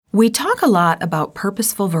We talk a lot about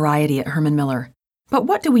purposeful variety at Herman Miller, but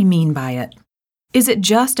what do we mean by it? Is it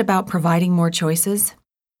just about providing more choices?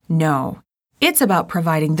 No, it's about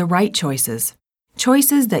providing the right choices.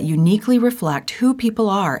 Choices that uniquely reflect who people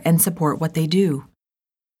are and support what they do.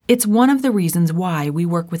 It's one of the reasons why we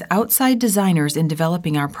work with outside designers in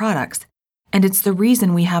developing our products, and it's the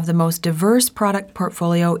reason we have the most diverse product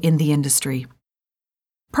portfolio in the industry.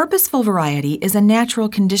 Purposeful variety is a natural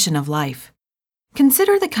condition of life.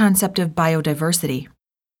 Consider the concept of biodiversity.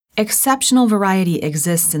 Exceptional variety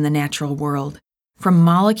exists in the natural world, from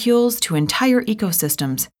molecules to entire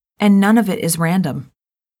ecosystems, and none of it is random.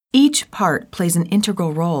 Each part plays an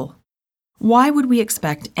integral role. Why would we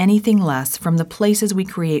expect anything less from the places we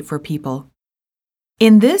create for people?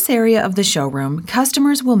 In this area of the showroom,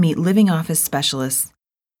 customers will meet living office specialists.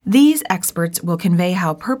 These experts will convey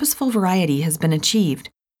how purposeful variety has been achieved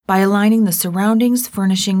by aligning the surroundings,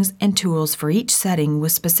 furnishings, and tools for each setting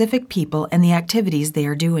with specific people and the activities they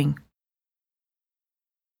are doing.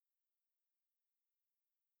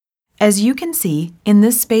 As you can see, in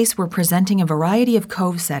this space we're presenting a variety of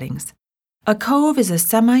cove settings. A cove is a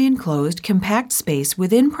semi-enclosed, compact space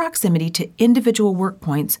within proximity to individual work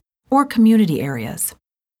points or community areas.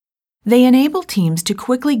 They enable teams to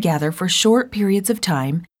quickly gather for short periods of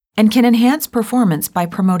time and can enhance performance by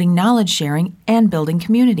promoting knowledge sharing and building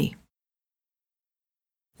community.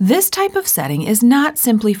 This type of setting is not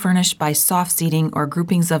simply furnished by soft seating or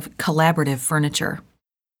groupings of collaborative furniture.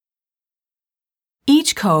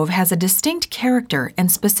 Each cove has a distinct character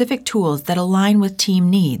and specific tools that align with team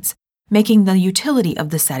needs, making the utility of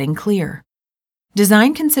the setting clear.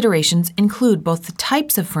 Design considerations include both the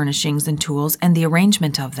types of furnishings and tools and the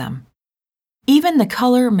arrangement of them. Even the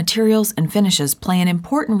color, materials, and finishes play an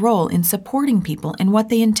important role in supporting people in what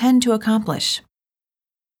they intend to accomplish.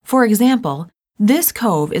 For example, this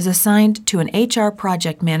cove is assigned to an HR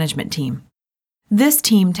project management team. This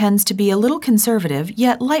team tends to be a little conservative,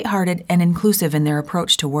 yet lighthearted and inclusive in their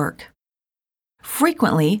approach to work.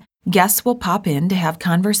 Frequently, guests will pop in to have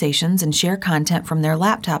conversations and share content from their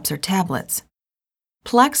laptops or tablets.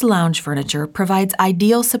 Plex lounge furniture provides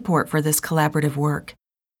ideal support for this collaborative work.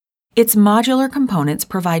 Its modular components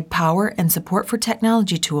provide power and support for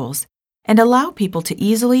technology tools and allow people to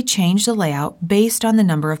easily change the layout based on the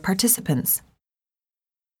number of participants.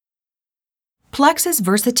 Plex's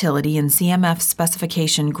versatility and CMF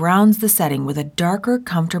specification grounds the setting with a darker,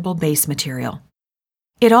 comfortable base material.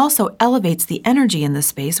 It also elevates the energy in the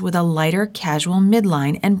space with a lighter, casual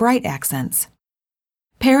midline and bright accents.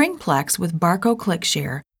 Pairing Plex with Barco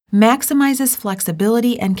ClickShare maximizes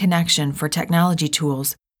flexibility and connection for technology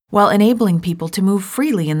tools while enabling people to move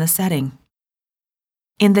freely in the setting.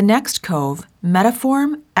 In the next cove,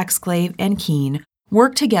 Metaform, Exclave, and Keen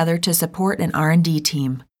work together to support an R&D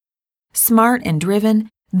team. Smart and driven,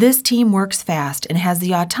 this team works fast and has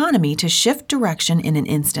the autonomy to shift direction in an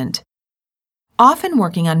instant. Often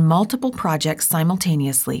working on multiple projects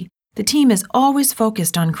simultaneously, the team is always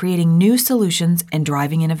focused on creating new solutions and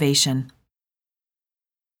driving innovation.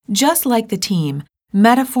 Just like the team,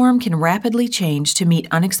 Metaform can rapidly change to meet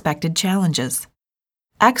unexpected challenges.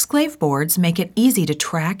 Exclave boards make it easy to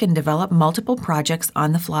track and develop multiple projects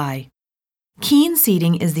on the fly. Keen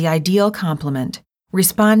seating is the ideal complement,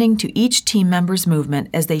 responding to each team member's movement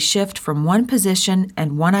as they shift from one position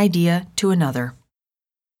and one idea to another.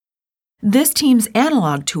 This team's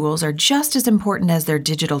analog tools are just as important as their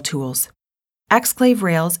digital tools. Exclave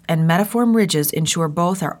rails and Metaform ridges ensure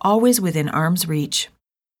both are always within arm's reach.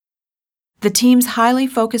 The team's highly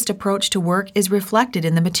focused approach to work is reflected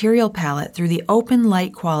in the material palette through the open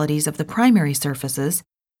light qualities of the primary surfaces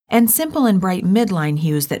and simple and bright midline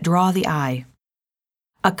hues that draw the eye.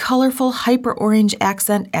 A colorful hyper-orange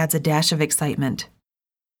accent adds a dash of excitement.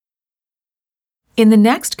 In the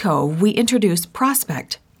next cove, we introduce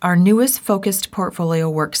Prospect, our newest focused portfolio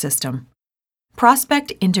work system.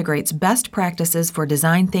 Prospect integrates best practices for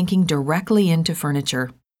design thinking directly into furniture.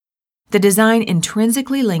 The design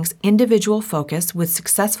intrinsically links individual focus with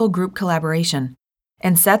successful group collaboration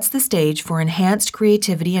and sets the stage for enhanced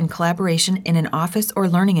creativity and collaboration in an office or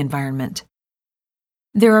learning environment.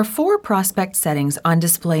 There are 4 Prospect settings on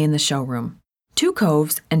display in the showroom, 2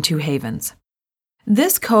 coves and 2 havens.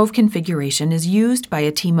 This cove configuration is used by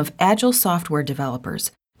a team of agile software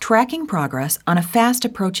developers tracking progress on a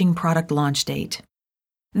fast-approaching product launch date.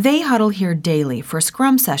 They huddle here daily for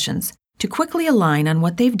Scrum sessions to quickly align on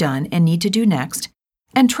what they've done and need to do next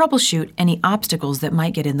and troubleshoot any obstacles that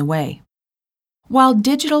might get in the way. While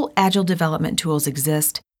digital agile development tools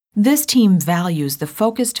exist, this team values the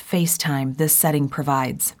focused face time this setting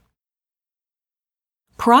provides.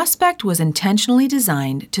 Prospect was intentionally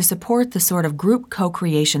designed to support the sort of group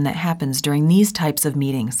co-creation that happens during these types of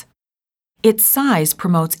meetings. Its size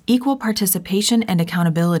promotes equal participation and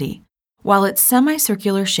accountability, while its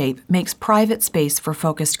semicircular shape makes private space for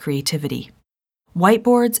focused creativity.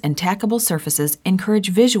 Whiteboards and tackable surfaces encourage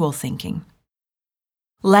visual thinking.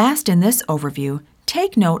 Last in this overview,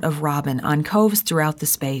 take note of Robin on Coves throughout the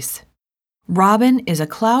space. Robin is a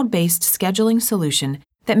cloud-based scheduling solution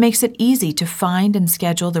that makes it easy to find and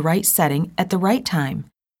schedule the right setting at the right time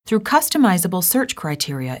through customizable search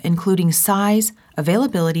criteria including size,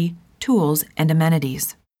 availability, tools, and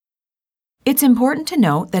amenities. It's important to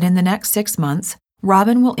note that in the next 6 months,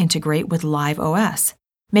 Robin will integrate with Live OS,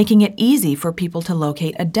 making it easy for people to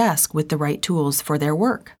locate a desk with the right tools for their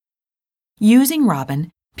work. Using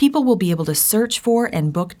Robin, people will be able to search for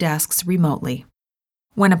and book desks remotely.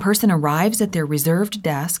 When a person arrives at their reserved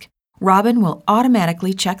desk, Robin will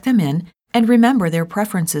automatically check them in and remember their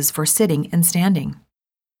preferences for sitting and standing.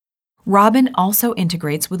 Robin also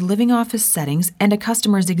integrates with LivingOffice settings and a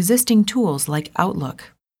customer's existing tools like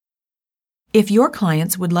Outlook. If your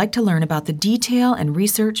clients would like to learn about the detail and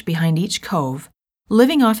research behind each Cove,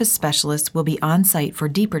 LivingOffice specialists will be on site for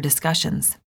deeper discussions.